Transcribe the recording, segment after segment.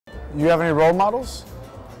You have any role models?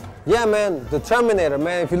 Yeah, man, the Terminator,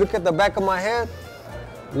 man. If you look at the back of my head,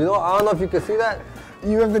 you know, I don't know if you can see that.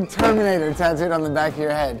 You have the Terminator tattooed on the back of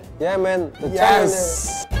your head. Yeah, man, the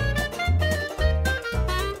Yes. Terminator.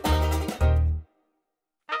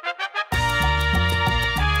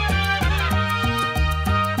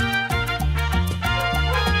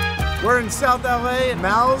 We're in South LA at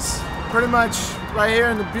Mal's, pretty much right here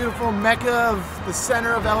in the beautiful mecca of the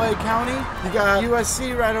center of LA County. You got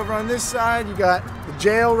USC right over on this side. You got the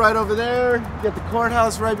jail right over there. You got the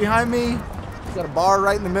courthouse right behind me. You got a bar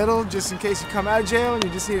right in the middle, just in case you come out of jail and you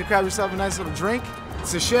just need to grab yourself a nice little drink.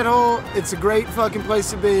 It's a shithole. It's a great fucking place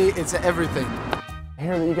to be. It's everything. I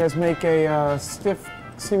hear that you guys make a stiff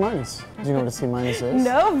C-. Do you know what a C- is?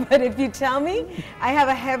 No, but if you tell me, I have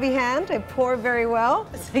a heavy hand. I pour very well.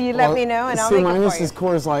 So you let me know and I'll make it for you. C- is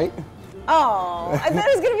Coors Light. Oh, I thought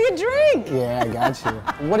it was gonna be a drink. Yeah, I got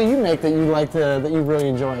you. What do you make that you like that you really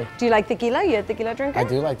enjoy? Do you like tequila? You a tequila drinker? I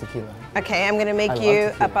do like tequila. Okay, I'm gonna make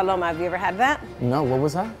you a paloma. Have you ever had that? No, what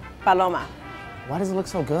was that? Paloma. Why does it look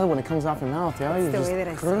so good when it comes off your mouth? Yeah, it's the way that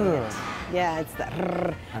I say it. Yeah, it's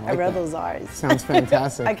the I wrote those R's. Sounds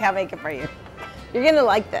fantastic. I can't make it for you. You're gonna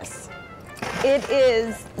like this. It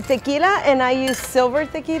is tequila, and I use silver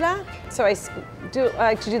tequila. So I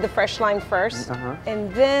like to do the fresh lime first,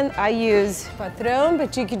 and then I use Patron,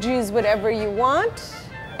 but you could use whatever you want.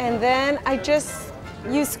 And then I just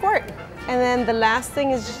use squirt. And then the last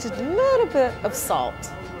thing is just a little bit of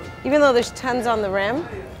salt. Even though there's tons on the rim,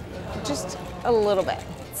 just a little bit.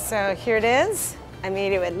 So here it is. I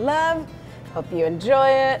made it with love. Hope you enjoy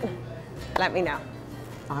it. Let me know.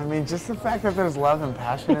 I mean, just the fact that there's love and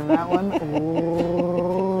passion in that one,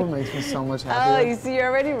 ooh, makes me so much happier. Oh, you see, you're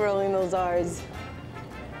already rolling those R's.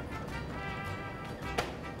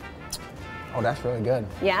 Oh, that's really good.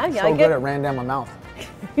 Yeah, you so like good it? It ran down my mouth.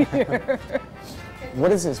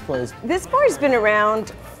 What is this place? This bar's been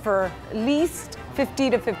around for at least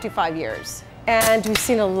 50 to 55 years. And we've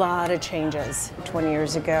seen a lot of changes. 20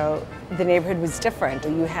 years ago, the neighborhood was different.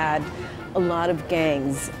 You had a lot of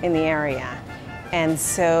gangs in the area. And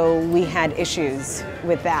so we had issues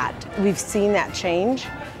with that. We've seen that change,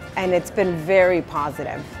 and it's been very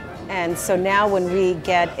positive. And so now when we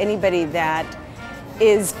get anybody that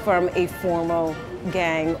is from a formal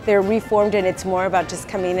gang, they're reformed, and it's more about just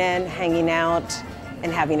coming in, hanging out,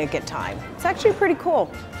 and having a good time. It's actually pretty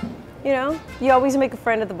cool. You know, you always make a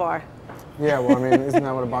friend at the bar. Yeah, well, I mean, isn't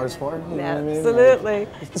that what a bar's for? You know what I mean? Absolutely.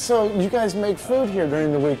 So you guys make food here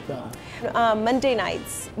during the week, though? Monday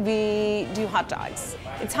nights, we do hot dogs.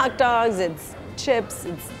 It's hot dogs, it's chips,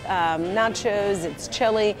 it's nachos, it's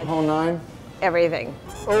chili. The whole nine? Everything.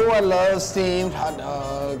 Oh, I love steamed hot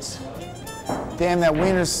dogs. Damn, that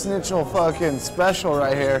Wiener Schnitzel fucking special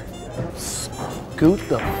right here. Scoot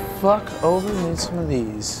the fuck over and need some of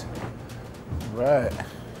these. All right.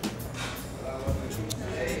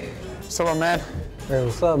 What's up, man? Hey,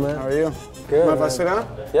 what's up, man? How are you? Good. Mind if I sit down?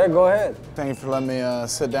 Yeah, go ahead. Thank you for letting me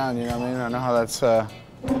sit down, you know what I mean? I know how that's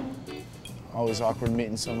always awkward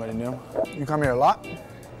meeting somebody new. You come here a lot?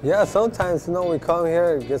 Yeah, sometimes, you know, we come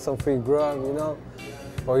here, get some free grub, you know.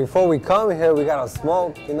 But before we come here, we gotta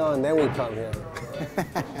smoke, you know, and then we come here.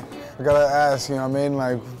 I gotta ask, you know what I mean?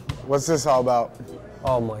 Like, what's this all about?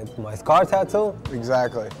 Oh, my scar tattoo?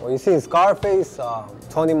 Exactly. Well, you see Scarface,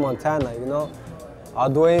 Tony Montana, you know? I'll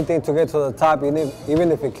do anything to get to the top,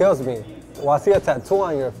 even if it kills me. Well, I see a tattoo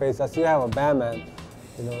on your face. I see you have a Batman.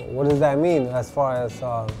 You know, what does that mean as far as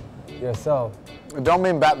yourself? It don't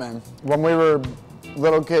mean Batman. When we were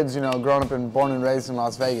little kids, you know, growing up and born and raised in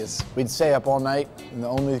Las Vegas, we'd stay up all night, and the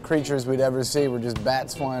only creatures we'd ever see were just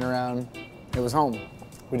bats flying around. It was home.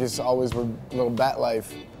 We just always were little bat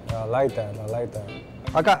life. I like that. I like that.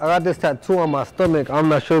 I got this tattoo on my stomach. I'm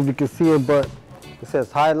not sure if you can see it, but it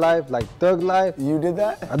says high life, like thug life. You did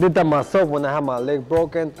that? I did that myself when I had my leg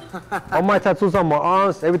broken. All my tattoos on my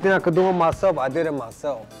arms, everything I could do with myself, I did it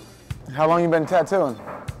myself. How long you been tattooing?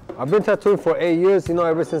 I've been tattooing for 8 years, you know,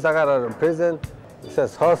 ever since I got out of prison. It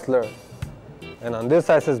says hustler. And on this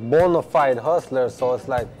side it says bona fide hustler, so it's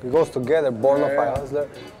like, it goes together, bona fide hustler.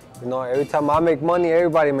 You know, every time I make money,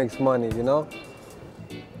 everybody makes money, you know?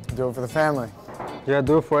 Do it for the family. Yeah,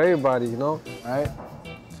 do it for everybody, you know? Right?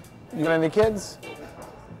 You got any kids?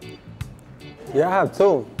 Yeah, I have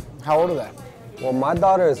 2. How old are they? Well, my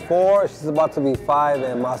daughter is 4, she's about to be 5,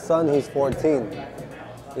 and my son, he's 14.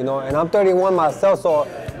 You know, and I'm 31 myself, so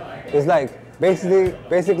it's like,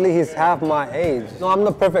 basically he's half my age. You know, I'm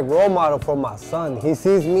the perfect role model for my son. He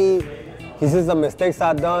sees me, he sees the mistakes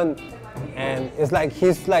I've done, and it's like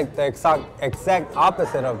he's like the exact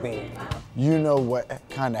opposite of me. you know what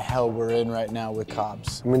kind of hell we're in right now with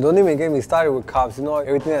cops. I mean, don't even get me started with cops. You know,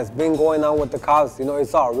 everything that's been going on with the cops, you know,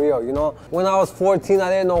 it's all real, you know. When I was 14, I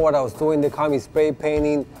didn't know what I was doing. They caught me spray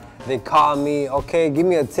painting. They caught me, okay, give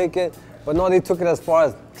me a ticket. But no, they took it as far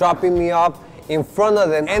as dropping me off in front of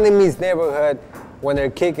the enemy's neighborhood when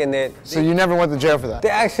they're kicking it. So you never went to jail for that? They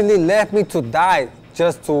actually left me to die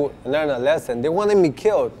just to learn a lesson. They wanted me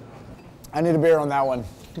killed. I need a beer on that one.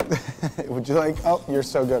 Would you like? Oh, you're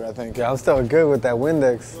so good, I think. Yeah, I'm still good with that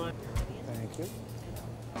Windex. Thank you.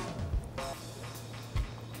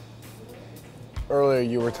 Earlier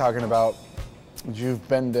you were talking about you've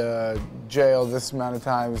been to jail this amount of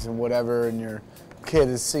times and whatever, and your kid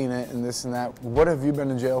has seen it and this and that. What have you been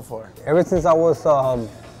in jail for? Ever since I was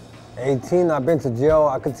 18, I've been to jail,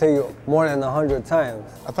 I could tell you, more than 100 times.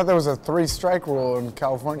 I thought there was a 3-strike rule in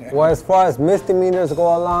California. Well, as far as misdemeanors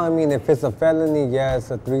go along, I mean, if it's a felony, yeah,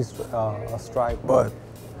 it's a strike. But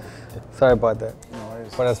sorry about that. No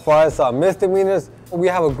worries. But as far as misdemeanors, we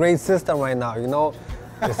have a great system right now, you know?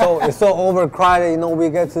 It's so overcrowded, you know, we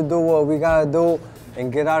get to do what we gotta do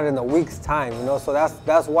and get out in a week's time, you know? So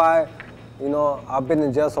that's why, you know, I've been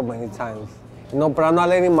in jail so many times. You know, but I'm not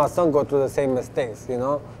letting my son go through the same mistakes, you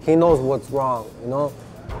know? He knows what's wrong, you know?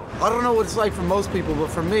 I don't know what it's like for most people, but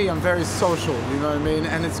for me, I'm very social, you know what I mean?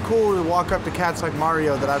 And it's cool to walk up to cats like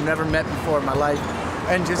Mario that I've never met before in my life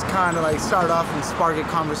and just kind of like start off and spark a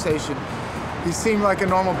conversation. He seemed like a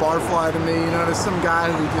normal barfly to me, you know, there's some guy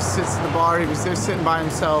who just sits at the bar, he was there sitting by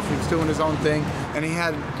himself, he was doing his own thing, and he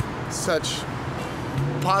had such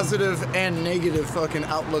positive and negative fucking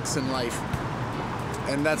outlooks in life.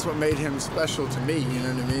 And that's what made him special to me, you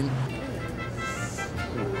know what I mean?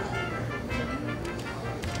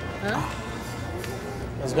 Huh?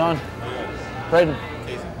 How's it going? Braydon.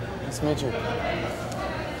 Nice to meet you.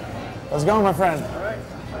 How's it going, my friend? All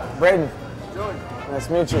right. Braydon. George. Nice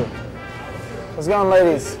to meet you. How's it going,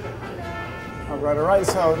 ladies? All right.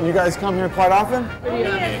 So you guys come here quite often? Only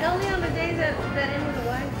on the days that end with a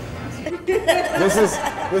wife.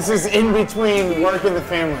 This is in between work and the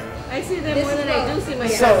family. I see them more than I do see my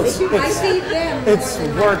So family. I see them. it's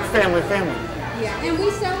work, family. Yeah, and we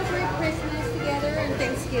celebrate Christmas together and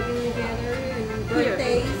Thanksgiving together and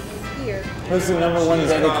birthdays here. Who's the #1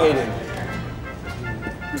 dedicated?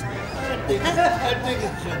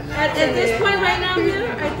 At this point right now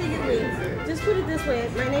here, I think it means. Just put it this way.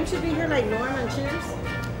 My name should be here like Norm on Cheers.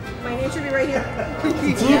 My name should be right here.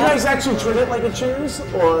 Do you guys actually treat it like a Cheers,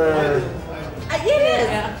 or? It is.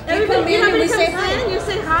 Everybody, come in and we say comes hi. in, you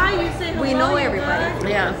say hi, you say hello. We know you're everybody. good.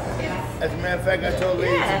 Yeah. As a matter of fact, I told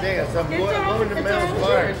ladies today, I said, I'm going to Mel's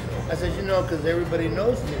bar. I said, you know, because everybody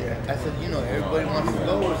knows me there. I said, you know, everybody wants to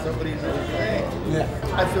go where somebody knows your name.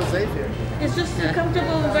 Yeah. I feel safe here. It's just a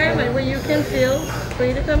comfortable environment where you can feel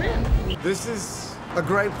free to come in. This is a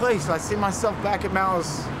great place. I see myself back at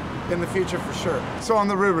Mal's in the future for sure. So on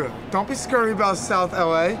the Ruru, don't be scurry about South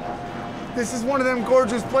LA. This is one of them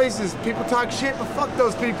gorgeous places. People talk shit, but fuck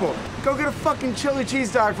those people. Go get a fucking chili cheese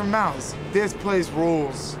dog from Mal's. This place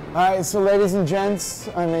rules. All right, so ladies and gents,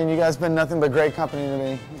 I mean, you guys been nothing but great company to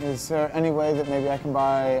me. Is there any way that maybe I can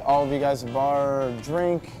buy all of you guys a bar or a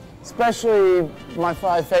drink? Especially my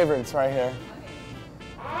 5 favorites right here.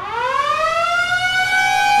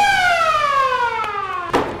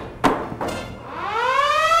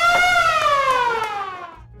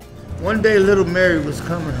 One day, little Mary was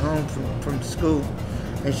coming home from school,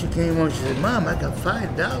 and she came home. She said, "Mom, I got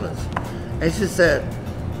 $5." And she said,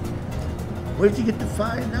 "Where'd you get the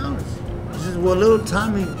 $5?" She said, "Well, little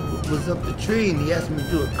Tommy was up the tree, and he asked me to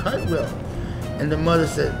do a cartwheel." And the mother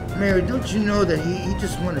said, "Mary, don't you know that he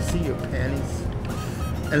just want to see your panties?"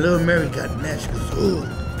 And little Mary got mad. She goes, "Ooh."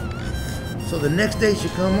 So the next day she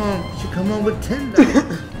come home with $10.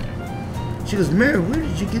 She goes, "Mary, where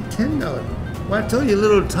did you get $10? Well, I told you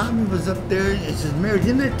little Tommy was up there." And she says, "Mary,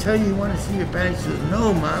 didn't I tell you want to see your panties?" She says,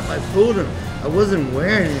 "No, Mom, I told him I wasn't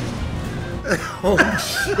wearing it." Oh,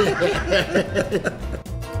 shit.